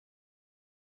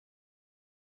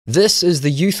This is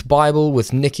the Youth Bible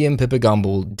with Nicky and Pippa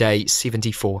Gumble, day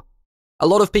 74. A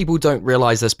lot of people don't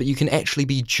realise this, but you can actually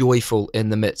be joyful in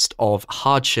the midst of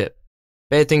hardship.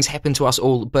 Bad things happen to us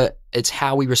all, but it's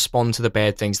how we respond to the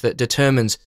bad things that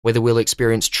determines whether we'll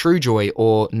experience true joy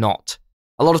or not.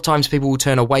 A lot of times people will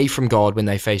turn away from God when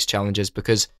they face challenges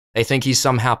because they think He's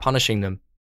somehow punishing them.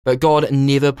 But God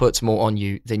never puts more on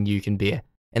you than you can bear,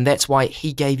 and that's why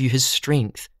He gave you His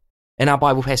strength. In our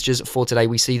Bible passages for today,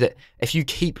 we see that if you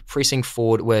keep pressing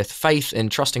forward with faith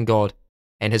and trusting God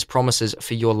and His promises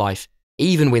for your life,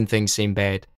 even when things seem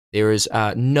bad, there is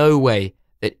no way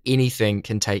that anything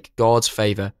can take God's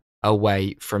favour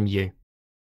away from you.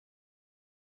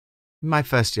 In my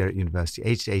first year at university,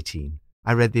 aged 18,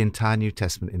 I read the entire New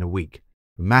Testament in a week,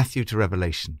 from Matthew to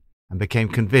Revelation, and became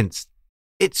convinced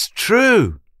it's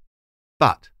true.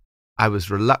 But I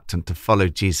was reluctant to follow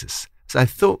Jesus, as I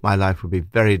thought my life would be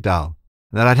very dull,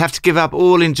 and that I'd have to give up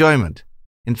all enjoyment.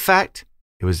 In fact,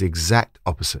 it was the exact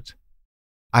opposite.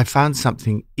 I found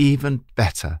something even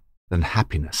better than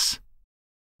happiness.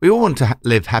 We all want to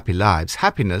live happy lives.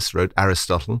 Happiness, wrote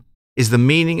Aristotle, is the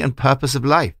meaning and purpose of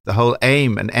life, the whole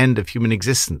aim and end of human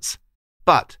existence.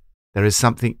 But there is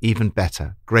something even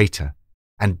better, greater,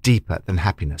 and deeper than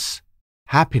happiness.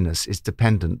 Happiness is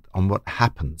dependent on what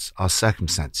happens, our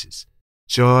circumstances.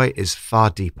 Joy is far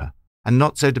deeper and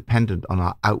not so dependent on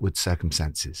our outward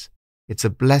circumstances. It's a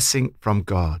blessing from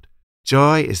God.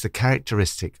 Joy is the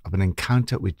characteristic of an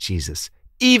encounter with Jesus,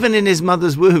 even in His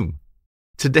mother's womb.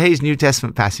 Today's New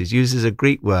Testament passage uses a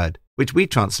Greek word which we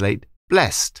translate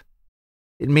blessed.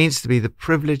 It means to be the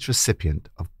privileged recipient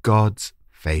of God's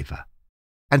favour,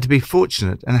 and to be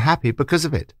fortunate and happy because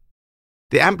of it.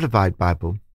 The Amplified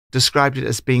Bible described it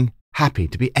as being happy,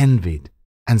 to be envied,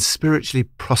 and spiritually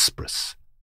prosperous,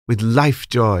 with life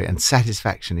joy and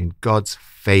satisfaction in God's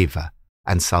favour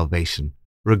and salvation,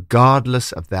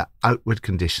 regardless of their outward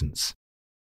conditions.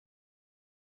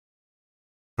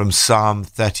 From Psalm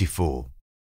 34.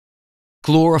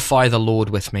 Glorify the Lord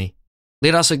with me.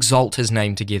 Let us exalt His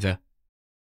name together.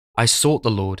 I sought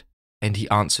the Lord, and He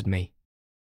answered me.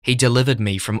 He delivered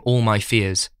me from all my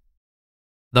fears.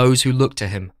 Those who look to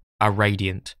Him are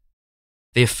radiant.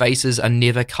 Their faces are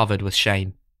never covered with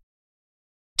shame.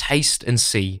 Taste and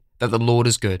see that the Lord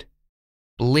is good.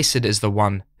 Blessed is the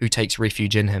one who takes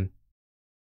refuge in Him.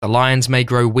 The lions may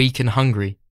grow weak and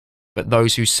hungry, but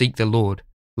those who seek the Lord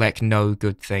lack no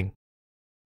good thing.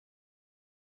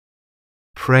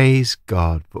 Praise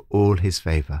God for all His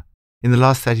favour. In the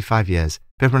last 35 years,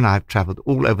 Pippa and I have travelled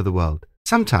all over the world.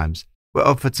 Sometimes we're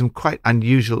offered some quite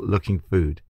unusual looking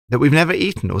food that we've never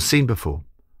eaten or seen before.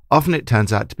 Often it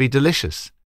turns out to be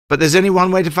delicious. But there's only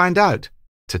one way to find out: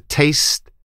 to taste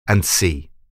and see.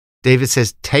 David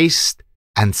says, taste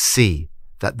and see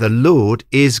that the Lord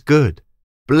is good.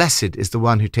 Blessed is the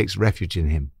one who takes refuge in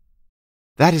Him.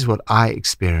 That is what I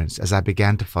experienced as I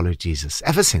began to follow Jesus.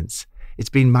 Ever since, it's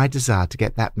been my desire to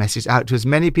get that message out to as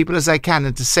many people as I can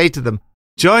and to say to them,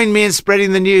 join me in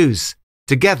spreading the news.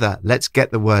 Together, let's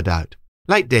get the word out.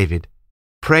 Like David,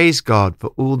 praise God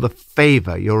for all the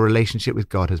favour your relationship with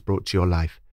God has brought to your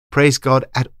life. Praise God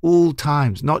at all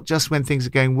times, not just when things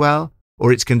are going well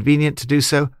or it's convenient to do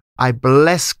so. I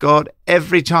bless God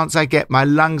every chance I get. My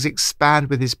lungs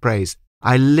expand with His praise.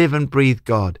 I live and breathe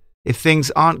God. If things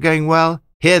aren't going well,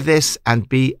 hear this and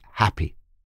be happy.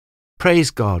 Praise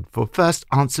God for first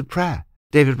answered prayer.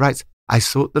 David writes, I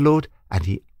sought the Lord and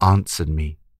He answered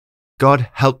me. God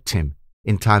helped him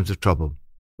in times of trouble.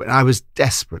 When I was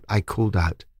desperate, I called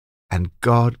out, and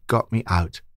God got me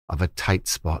out of a tight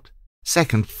spot.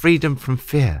 Second, freedom from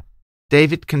fear.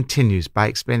 David continues by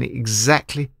explaining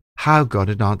exactly how God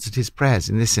had answered his prayers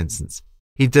in this instance.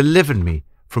 He delivered me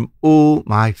from all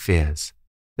my fears.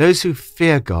 Those who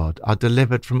fear God are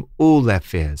delivered from all their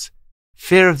fears.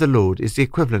 Fear of the Lord is the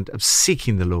equivalent of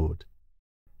seeking the Lord.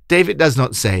 David does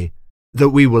not say that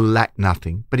we will lack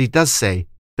nothing, but he does say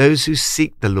those who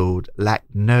seek the Lord lack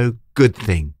no good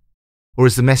thing. Or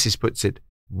as the Message puts it,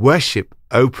 worship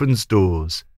opens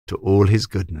doors to all His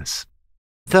goodness.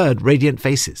 Third, radiant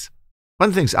faces. One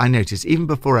of the things I noticed even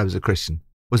before I was a Christian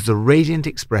was the radiant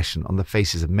expression on the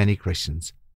faces of many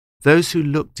Christians. Those who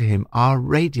look to Him are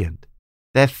radiant.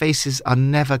 Their faces are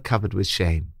never covered with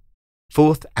shame.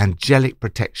 Fourth, angelic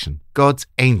protection. God's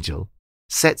angel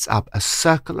sets up a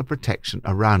circle of protection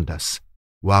around us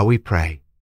while we pray.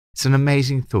 It's an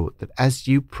amazing thought that as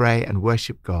you pray and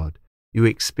worship God, you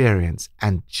experience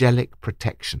angelic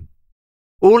protection.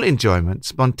 All enjoyment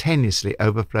spontaneously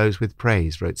overflows with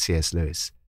praise, wrote C.S.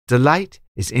 Lewis. Delight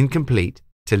is incomplete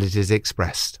till it is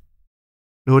expressed.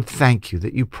 Lord, thank you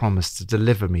that you promised to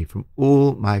deliver me from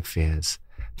all my fears.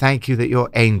 Thank you that your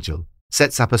angel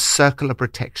sets up a circle of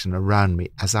protection around me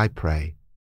as I pray.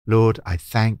 Lord, I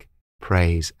thank,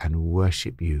 praise, and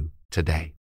worship you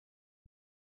today.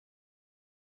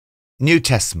 New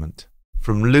Testament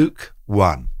from Luke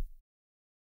 1.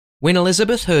 When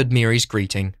Elizabeth heard Mary's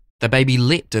greeting, the baby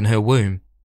leapt in her womb,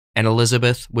 and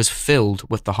Elizabeth was filled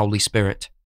with the Holy Spirit.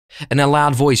 In a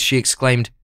loud voice she exclaimed,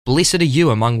 "Blessed are you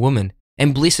among women,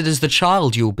 and blessed is the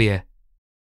child you will bear.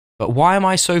 But why am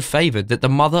I so favoured that the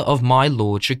mother of my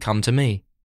Lord should come to me?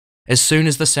 As soon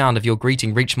as the sound of your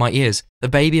greeting reached my ears, the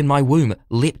baby in my womb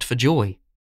leapt for joy.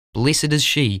 Blessed is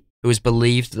she who has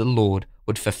believed that the Lord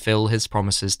would fulfill his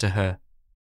promises to her."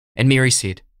 And Mary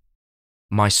said,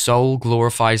 "My soul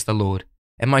glorifies the Lord,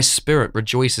 and my spirit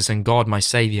rejoices in God my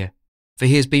Saviour, for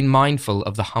he has been mindful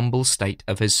of the humble state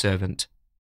of his servant.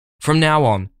 From now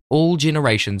on, all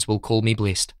generations will call me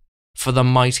blessed, for the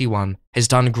Mighty One has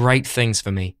done great things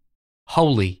for me.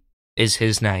 Holy is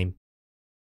his name."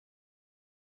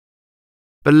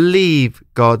 Believe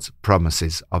God's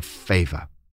promises of favour.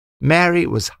 Mary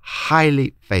was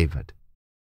highly favoured.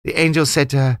 The angel said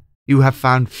to her, "You have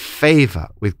found favour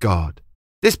with God."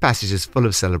 This passage is full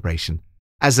of celebration,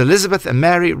 as Elizabeth and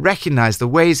Mary recognize the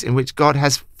ways in which God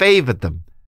has favoured them.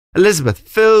 Elizabeth,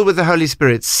 filled with the Holy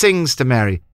Spirit, sings to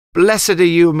Mary, "Blessed are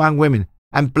you among women,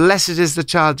 and blessed is the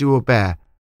child you will bear.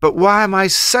 But why am I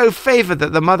so favoured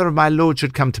that the mother of my Lord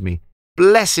should come to me?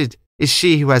 Blessed is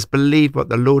she who has believed what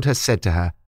the Lord has said to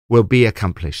her will be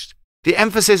accomplished." The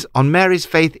emphasis on Mary's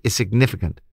faith is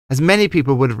significant, as many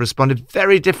people would have responded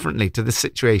very differently to this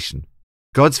situation.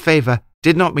 God's favour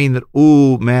did not mean that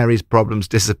all Mary's problems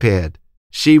disappeared.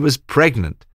 She was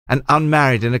pregnant and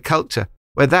unmarried in a culture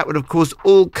where that would have caused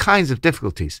all kinds of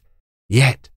difficulties.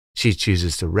 Yet she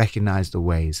chooses to recognise the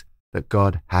ways that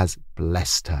God has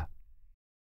blessed her.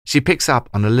 She picks up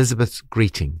on Elizabeth's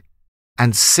greeting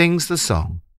and sings the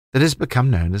song that has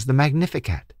become known as the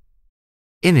Magnificat.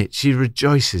 In it, she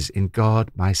rejoices in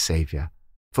God, my Saviour,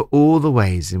 for all the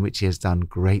ways in which he has done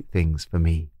great things for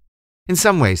me. In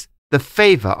some ways, the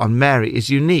favour on Mary is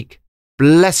unique.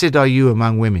 Blessed are you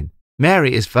among women.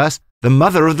 Mary is first the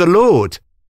mother of the Lord.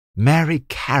 Mary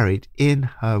carried in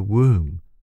her womb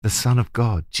the Son of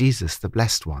God, Jesus, the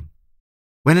Blessed One.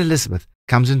 When Elizabeth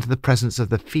comes into the presence of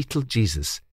the fetal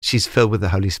Jesus, she's filled with the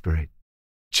Holy Spirit.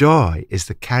 Joy is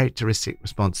the characteristic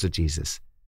response to Jesus.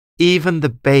 Even the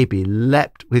baby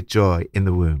leapt with joy in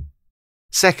the womb.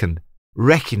 Second,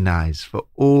 recognize for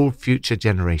all future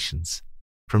generations.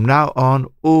 From now on,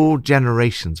 all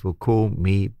generations will call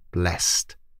me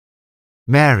blessed.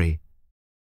 Mary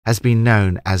has been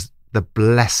known as the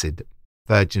Blessed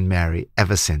Virgin Mary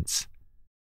ever since.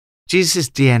 Jesus'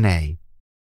 DNA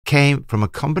came from a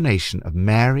combination of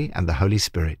Mary and the Holy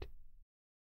Spirit.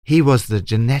 He was the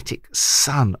genetic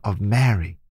son of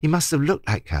Mary. He must have looked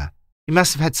like her. He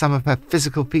must have had some of her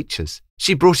physical features.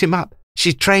 She brought him up.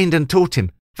 She trained and taught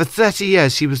him. For 30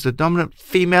 years, she was the dominant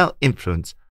female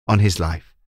influence on his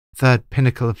life. Third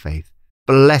pinnacle of faith.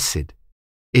 Blessed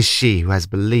is she who has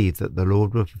believed that the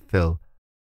Lord will fulfill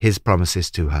his promises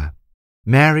to her.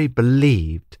 Mary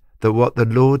believed that what the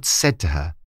Lord said to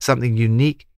her, something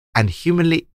unique and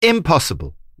humanly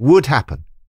impossible, would happen.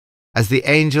 As the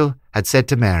angel had said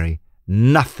to Mary,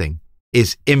 nothing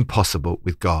is impossible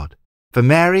with God. For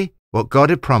Mary, what God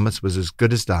had promised was as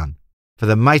good as done. For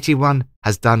the Mighty One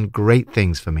has done great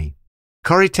things for me.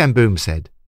 Corrie ten Boom said,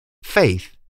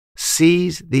 "Faith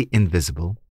sees the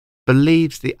invisible,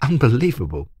 believes the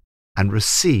unbelievable, and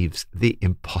receives the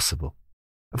impossible."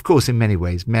 Of course, in many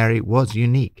ways, Mary was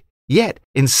unique. Yet,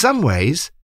 in some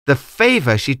ways, the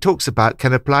favour she talks about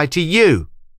can apply to you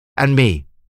and me.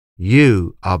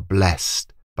 You are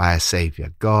blessed by a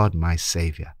Saviour, God my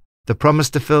Saviour. The promise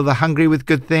to fill the hungry with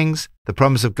good things, the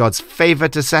promise of God's favour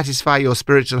to satisfy your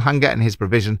spiritual hunger and his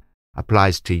provision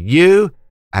applies to you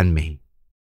and me.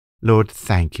 Lord,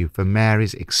 thank you for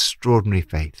Mary's extraordinary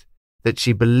faith, that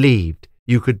she believed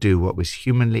you could do what was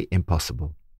humanly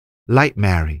impossible. Like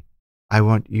Mary, I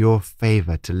want your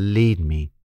favour to lead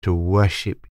me to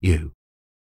worship you.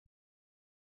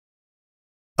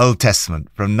 Old Testament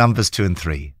from Numbers 2 and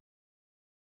 3.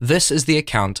 This is the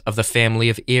account of the family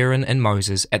of Aaron and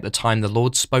Moses at the time the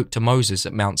Lord spoke to Moses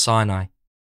at Mount Sinai.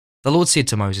 The Lord said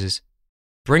to Moses,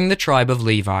 "Bring the tribe of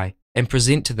Levi and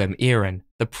present to them Aaron,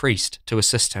 the priest, to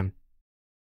assist him.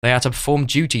 They are to perform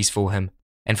duties for him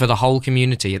and for the whole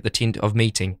community at the tent of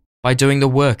meeting by doing the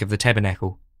work of the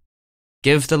tabernacle.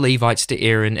 Give the Levites to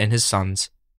Aaron and his sons.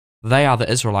 They are the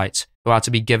Israelites who are to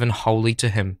be given wholly to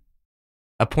him.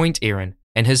 Appoint Aaron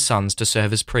and his sons to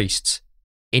serve as priests.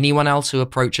 Anyone else who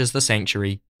approaches the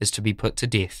sanctuary is to be put to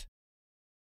death."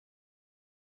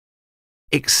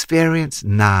 Experience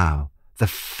now the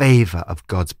favour of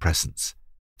God's presence.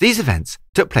 These events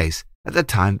took place at the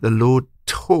time the Lord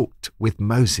talked with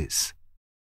Moses.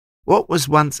 What was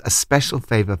once a special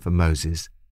favour for Moses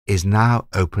is now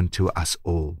open to us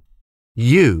all.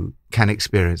 You can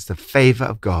experience the favour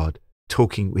of God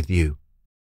talking with you.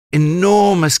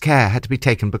 Enormous care had to be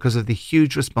taken because of the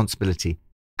huge responsibility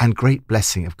and great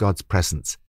blessing of God's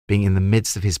presence being in the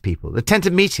midst of his people. The tent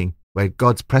of meeting, where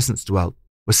God's presence dwelt,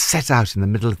 was set out in the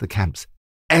middle of the camps.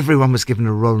 Everyone was given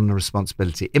a role and a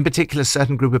responsibility. In particular, a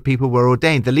certain group of people were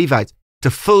ordained, the Levites,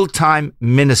 to full-time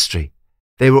ministry.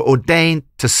 They were ordained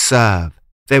to serve.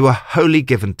 They were wholly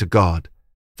given to God.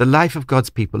 The life of God's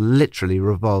people literally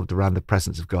revolved around the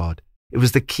presence of God. It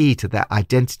was the key to their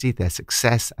identity, their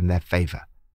success, and their favour.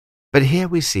 But here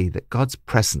we see that God's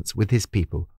presence with his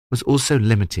people was also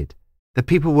limited. The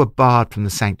people were barred from the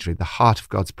sanctuary, the heart of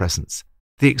God's presence.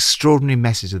 The extraordinary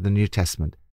message of the New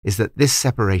Testament is that this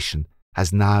separation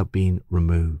has now been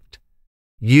removed.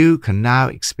 You can now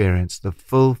experience the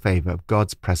full favour of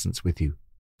God's presence with you.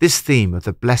 This theme of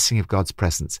the blessing of God's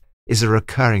presence is a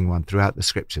recurring one throughout the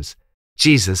scriptures.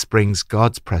 Jesus brings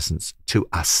God's presence to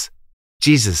us.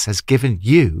 Jesus has given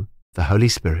you the Holy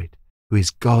Spirit, who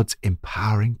is God's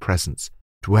empowering presence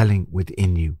dwelling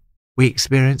within you. We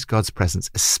experience God's presence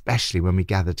especially when we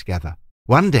gather together.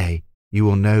 One day you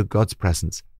will know God's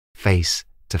presence face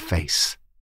to face.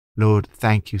 Lord,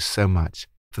 thank you so much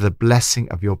for the blessing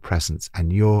of your presence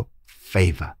and your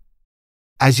favour.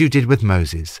 As you did with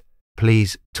Moses,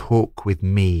 please talk with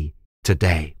me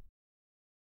today.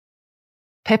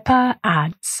 Pippa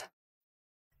adds,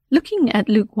 looking at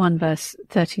Luke 1 verse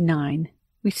 39,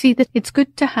 we see that it's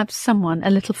good to have someone a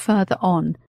little further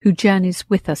on who journeys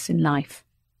with us in life.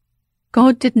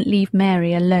 God didn't leave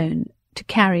Mary alone to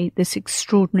carry this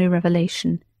extraordinary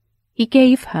revelation. He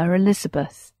gave her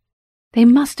Elizabeth. They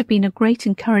must have been a great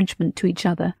encouragement to each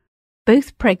other,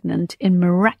 both pregnant in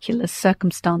miraculous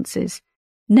circumstances,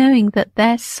 knowing that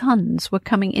their sons were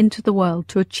coming into the world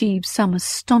to achieve some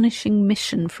astonishing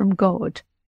mission from God.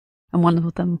 And one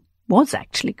of them was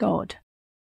actually God.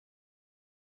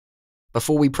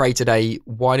 Before we pray today,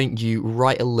 why don't you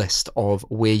write a list of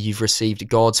where you've received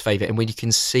God's favour and where you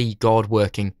can see God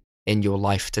working in your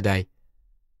life today.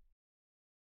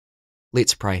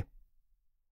 Let's pray.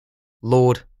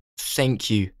 Lord, thank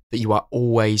you that you are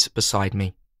always beside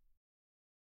me.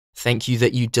 Thank you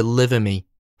that you deliver me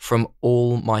from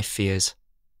all my fears.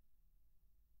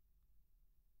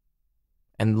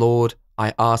 And Lord,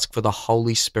 I ask for the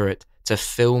Holy Spirit to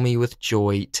fill me with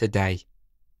joy today.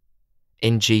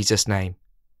 In Jesus' name,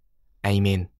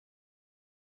 amen.